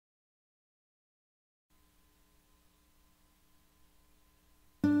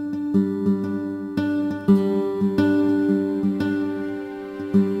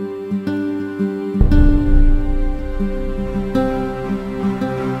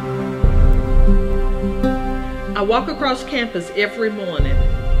I walk across campus every morning.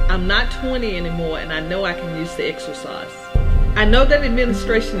 I'm not 20 anymore, and I know I can use the exercise. I know that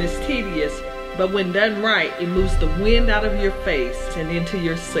administration is tedious, but when done right, it moves the wind out of your face and into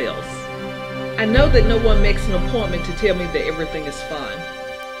your cells. I know that no one makes an appointment to tell me that everything is fine.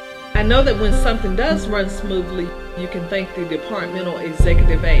 I know that when something does run smoothly, you can thank the departmental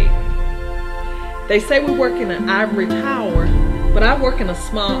executive aide. They say we work in an ivory tower, but I work in a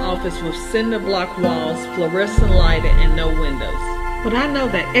small office with cinder block walls, fluorescent lighting, and no windows. But I know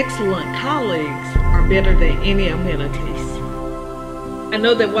that excellent colleagues are better than any amenities. I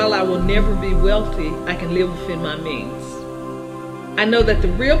know that while I will never be wealthy, I can live within my means. I know that the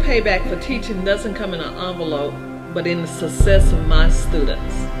real payback for teaching doesn't come in an envelope, but in the success of my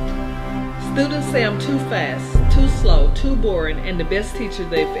students. Students say I'm too fast, too slow, too boring, and the best teacher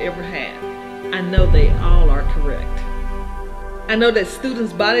they've ever had. I know they all are correct. I know that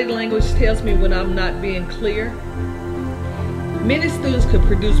students' body language tells me when I'm not being clear. Many students could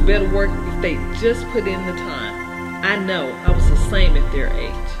produce better work if they just put in the time. I know I was the same at their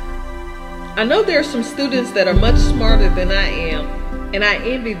age. I know there are some students that are much smarter than I am, and I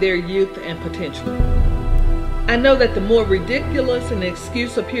envy their youth and potential. I know that the more ridiculous an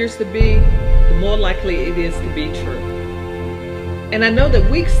excuse appears to be, the more likely it is to be true. And I know that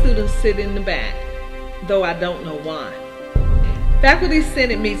weak students sit in the back, though I don't know why. Faculty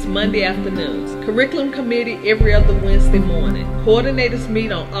Senate meets Monday afternoons, Curriculum Committee every other Wednesday morning, Coordinators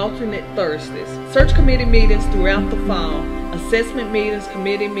meet on alternate Thursdays, Search Committee meetings throughout the fall, assessment meetings,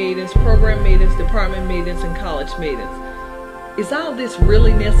 committee meetings, program meetings, department meetings, and college meetings. Is all this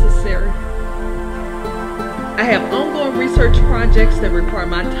really necessary? I have ongoing research projects that require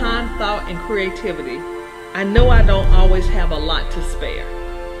my time, thought, and creativity. I know I don't always have a lot to spare.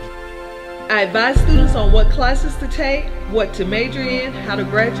 I advise students on what classes to take, what to major in, how to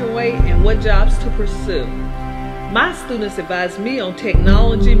graduate, and what jobs to pursue. My students advise me on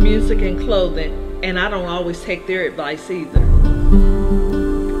technology, music, and clothing, and I don't always take their advice either.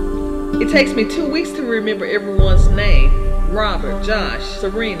 It takes me 2 weeks to remember everyone's name: Robert, Josh,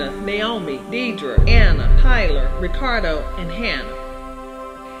 Serena, Naomi, Deidre, Anna, Tyler, Ricardo, and Hannah.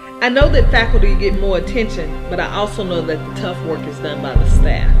 I know that faculty get more attention, but I also know that the tough work is done by the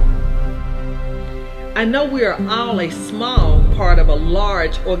staff. I know we are all a small part of a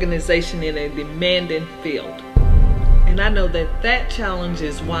large organization in a demanding field. And I know that that challenge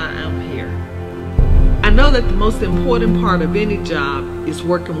is why I'm here. I know that the most important part of any job is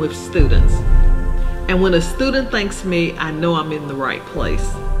working with students. And when a student thanks me, I know I'm in the right place.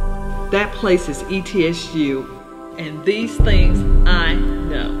 That place is ETSU, and these things I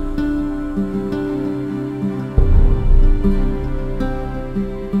know.